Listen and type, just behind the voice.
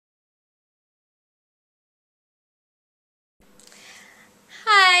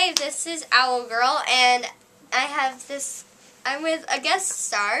this is Owl Girl, and I have this, I'm with a guest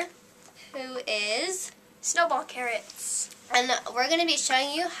star, who is Snowball Carrots. And we're going to be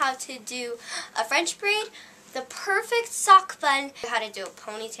showing you how to do a French braid, the perfect sock bun, how to do a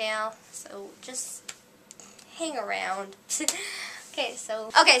ponytail, so just hang around. Okay,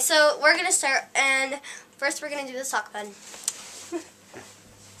 so we're going to start, and first we're going to do the sock bun.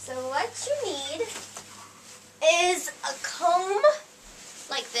 So what you need is a comb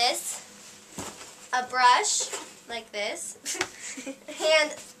like this, a brush like this,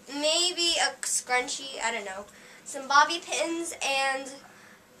 and maybe a scrunchie, I don't know, some bobby pins, and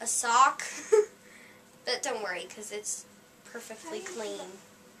a sock. But don't worry, because it's perfectly clean.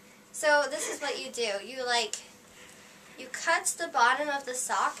 So this is what you do. You cut the bottom of the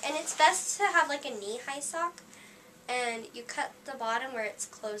sock, and it's best to have like a knee-high sock. And you cut the bottom where it's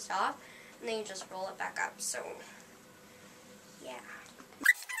closed off, and then you just roll it back up. So, yeah.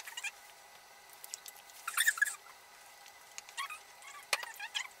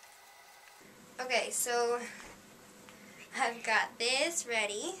 Okay, so I've got this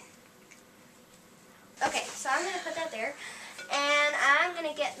ready. Okay, so I'm going to put that there, and I'm going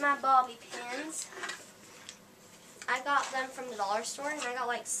to get my bobby pins. I got them from the dollar store, and I got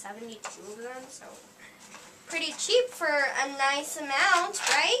like 72 of them, so pretty cheap for a nice amount,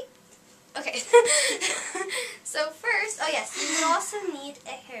 right? Okay, so first, oh yes, you will also need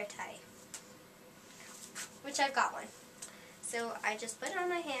a hair tie, which I've got one. So I just put it on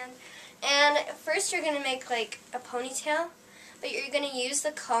my hand, and first you're going to make like a ponytail, but you're going to use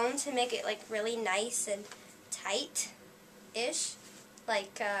the comb to make it like really nice and tight-ish,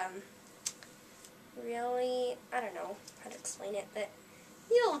 like really, I don't know how to explain it, but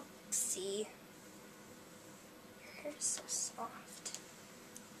you'll see. Your hair is so soft.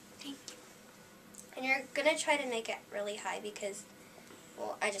 Thank you. And you're going to try to make it really high because,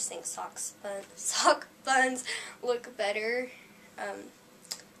 well, I just think sock buns look better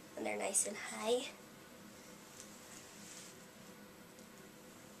when they're nice and high.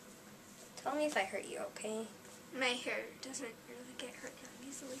 Tell me if I hurt you, okay? My hair doesn't really get hurt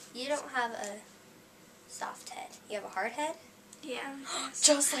easily. You don't have a soft head. You have a hard head? Yeah.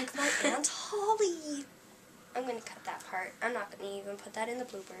 Just like my Aunt Holly. I'm going to cut that part. I'm not going to even put that in the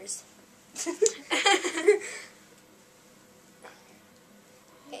bloopers.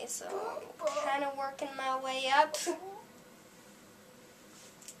 Okay, so I'm kind of working my way up.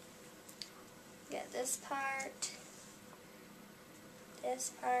 Get this part.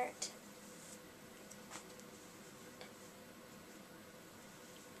 This part.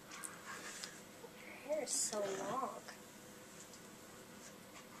 Your hair is so long.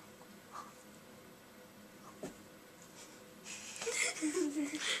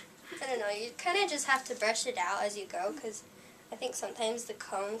 I don't know, you kind of just have to brush it out as you go, because I think sometimes the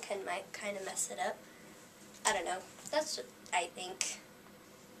comb might kind of mess it up. I don't know. That's what I think.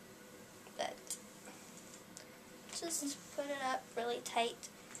 But just put it up really tight.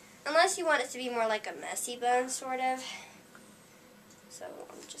 Unless you want it to be more like a messy bun, sort of. So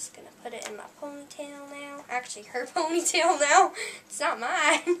I'm just going to put it in my ponytail now. Actually, her ponytail now. It's not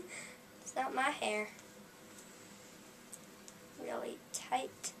mine. It's not my hair. Really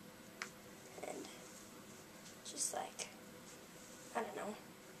tight. And just like, I don't know,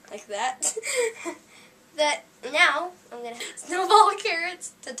 like that. That now I'm going to have Snowball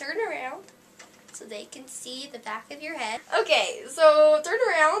Carrots to turn around so they can see the back of your head. Okay, so turn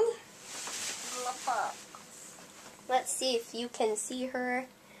around. Let's see if you can see her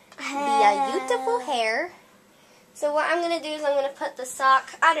beautiful hair. So what I'm going to do is I'm going to put the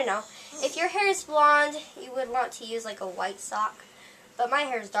sock, I don't know, if your hair is blonde, you would want to use like a white sock. But my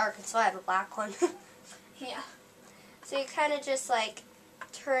hair is dark, and so I have a black one. Yeah. So you kind of just like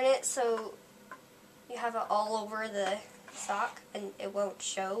turn it so you have it all over the sock, and it won't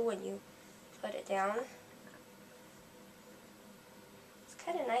show when you put it down. It's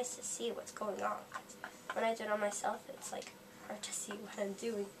kind of nice to see what's going on. When I do it on myself, it's like hard to see what I'm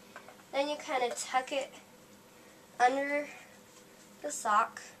doing. Then you kind of tuck it under the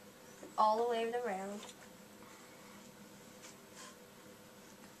sock all the way around.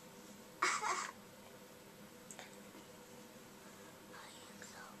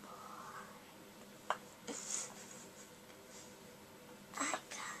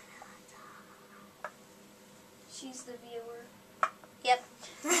 She's the viewer. Yep.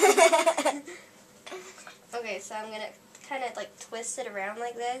 Okay, so I'm going to kind of like twist it around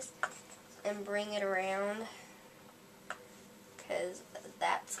like this and bring it around because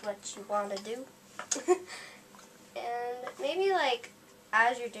that's what you want to do. And maybe like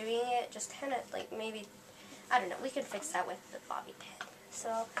as you're doing it, just kind of like maybe, I don't know, we can fix that with the bobby pin.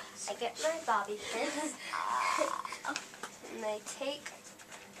 So I get my bobby pins and I take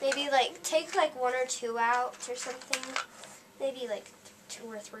take like 1 or 2 out or something. Maybe like 2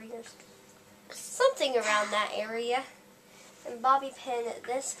 or 3 or something around that area. And bobby pin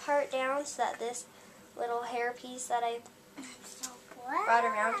this part down so that this little hair piece that I brought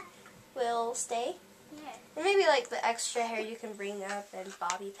around will stay. Yeah. And maybe like the extra hair you can bring up and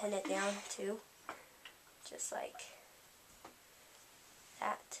bobby pin it down too. Just like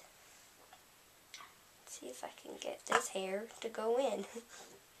that. Let's see if I can get this hair to go in.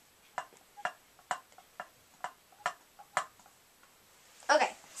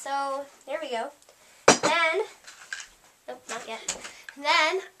 Okay, so there we go. Then, nope, not yet.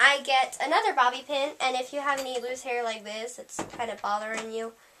 Then I get another bobby pin, and if you have any loose hair like this, it's kind of bothering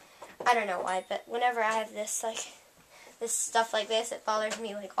you. I don't know why, but whenever I have this stuff like this, it bothers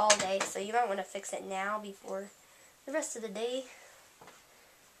me like all day. So you might want to fix it now before the rest of the day.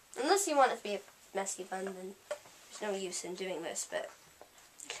 Unless you want it to be a messy bun, then there's no use in doing this. But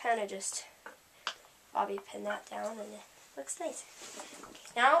kind of just bobby pin that down, and it looks nice.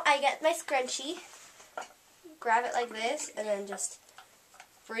 Okay, now I get my scrunchie, grab it like this, and then just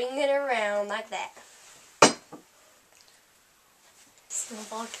bring it around like that.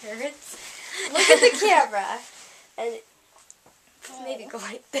 Snowball carrots. Look at the camera. And maybe go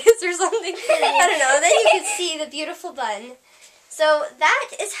like this or something. I don't know. Then you can see the beautiful bun. So that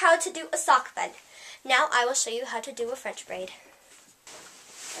is how to do a sock bun. Now I will show you how to do a French braid.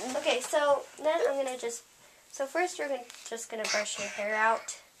 Okay, so then I'm going to so first you're just going to brush your hair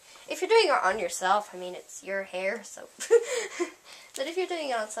out. If you're doing it on yourself, I mean, it's your hair, so. But if you're doing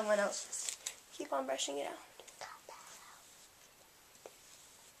it on someone else, just keep on brushing it out.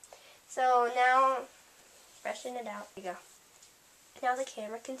 So now, brushing it out. There you go. Now the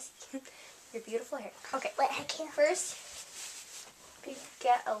camera can see your beautiful hair. Okay. Wait, I can't. First, you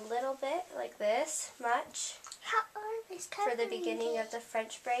get a little bit, like this much, for the beginning of the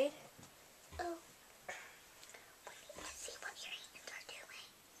French braid. Oh. Let's see what your hands are doing.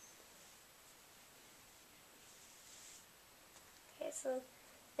 Okay, so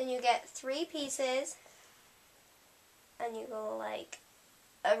then you get 3 pieces, and you go like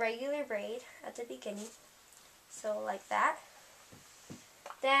a regular braid at the beginning, so like that.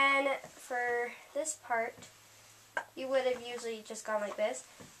 Then for this part, you would have usually just gone like this,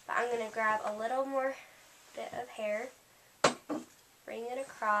 but I'm going to grab a little more bit of hair, bring it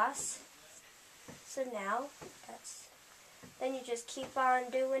across. So now, then you just keep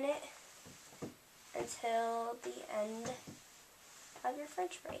on doing it until the end of your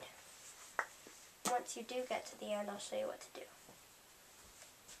French braid. Once you do get to the end, I'll show you what to do.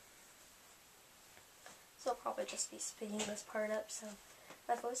 So I'll probably just be speeding this part up, so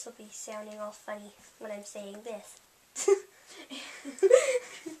my voice will be sounding all funny when I'm saying this.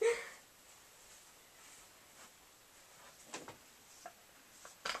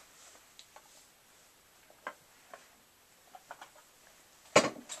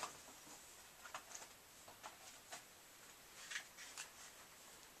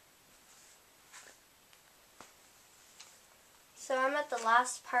 So I'm at the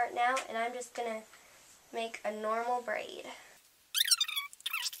last part now, and I'm just going to make a normal braid.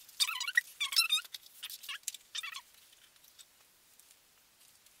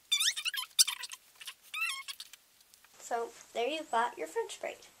 So there you've got your French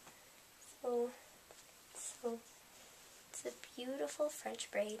braid. So it's a beautiful French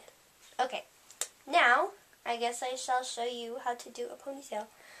braid. Okay, now I guess I shall show you how to do a ponytail,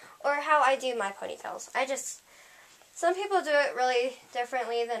 or how I do my ponytails. Some people do it really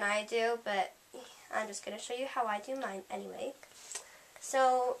differently than I do, but I'm just going to show you how I do mine anyway.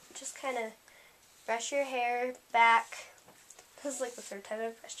 So just kind of brush your hair back. This is like the 3rd time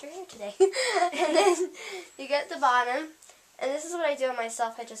I've brushed your hair today. And then you get the bottom. And this is what I do on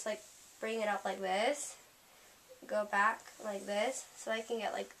myself. I just like bring it up like this. Go back like this. So I can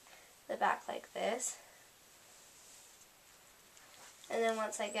get like the back like this. And then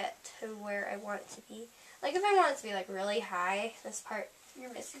once I get to where I want it to be. Like if I want it to be like really high, this part.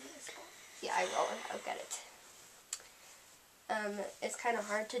 You're missing this part. Yeah, I will. I'll get it. It's kind of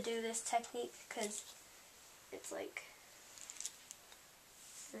hard to do this technique because it's like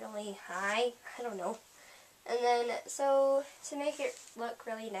really high. I don't know. And then, so to make it look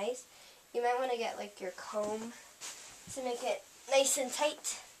really nice, you might want to get like your comb to make it nice and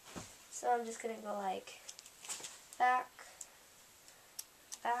tight. So I'm just going to go like back,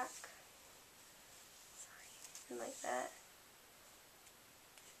 and like that.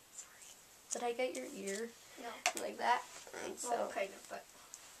 Did I get your ear? No. Like that. And so well, kind of, but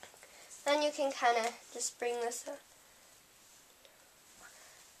then you can kind of just bring this up.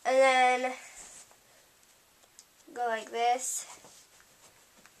 And then go like this.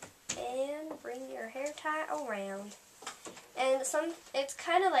 And bring your hair tie around. And it's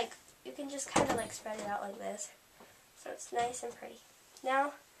kind of like, you can just kind of like spread it out like this. So it's nice and pretty.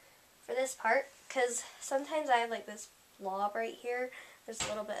 Now, for this part, because sometimes I have like this blob right here. There's a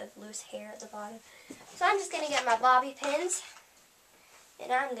little bit of loose hair at the bottom. So I'm just going to get my bobby pins.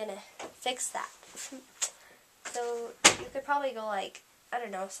 And I'm going to fix that. So you could probably go like, I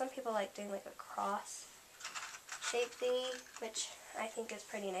don't know, some people like doing like a cross shape thingy, which I think is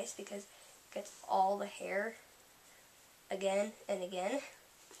pretty nice because it gets all the hair again and again.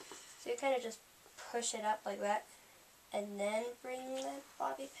 So you kind of just push it up like that and then bring the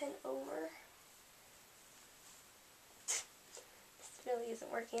bobby pin over. This really isn't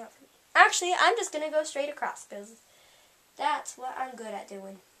working out for me. Actually, I'm just going to go straight across because that's what I'm good at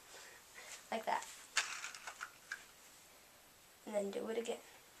doing. Like that. And then do it again.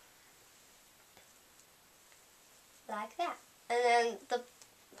 Like that. And then the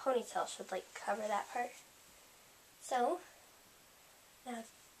ponytail should like cover that part. So, now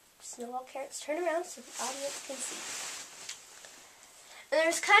snowball carrots, turn around so the audience can see. And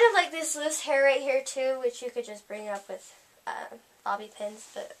there's kind of like this loose hair right here too, which you could just bring up with bobby pins,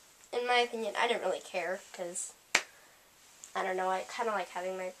 but in my opinion, I didn't really care because, I don't know, I kind of like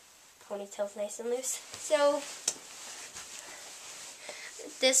having my ponytails nice and loose. So,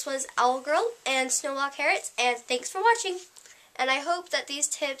 this was Owl Girl and Snowball Carrots, and thanks for watching. And I hope that these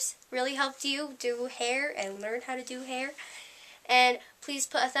tips really helped you do hair and learn how to do hair. And please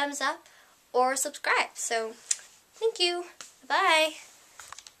put a thumbs up or subscribe. So, thank you. Bye.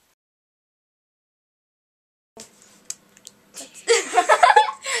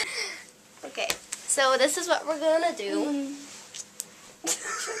 Okay, so this is what we're gonna do.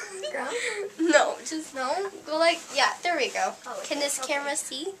 No, just no. Go like, yeah, there we go. Oh, okay. Can this camera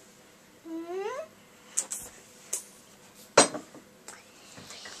see?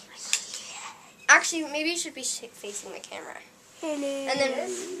 Actually, maybe you should be facing the camera. And then,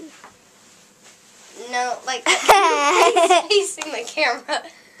 no, like, facing the camera.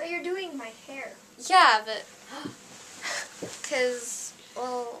 But you're doing my hair. Yeah, but, because,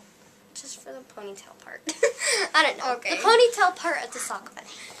 well, just for the ponytail part. I don't know. Okay. The ponytail part of the sock bunny.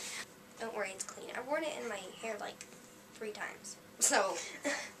 Don't worry, it's clean. I've worn it in my hair like 3 times. So,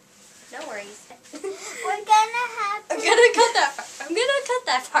 no worries. We're gonna have to... I'm gonna cut that part. I'm gonna cut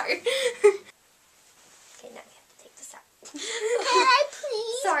that part. Okay, now we have to take this out. Can I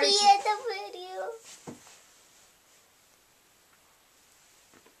please be in the video?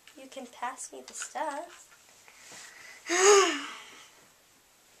 You can pass me the stuff.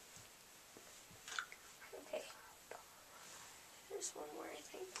 Okay. There's one more, I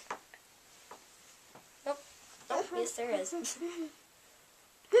think. Nope. Oh, yes, there is.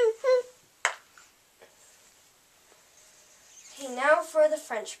 Okay, now for the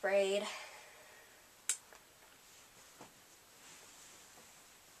French braid.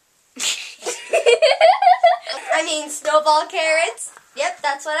 I mean, snowball carrots. Yep,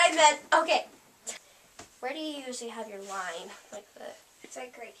 that's what I meant. Okay. Where do you usually have your line? Like the... It's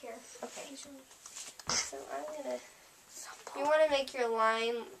like right here. Okay. So I'm gonna... You want to make your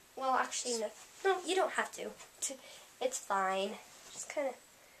line... Well, actually, no. No, you don't have to. It's fine. Just kind of...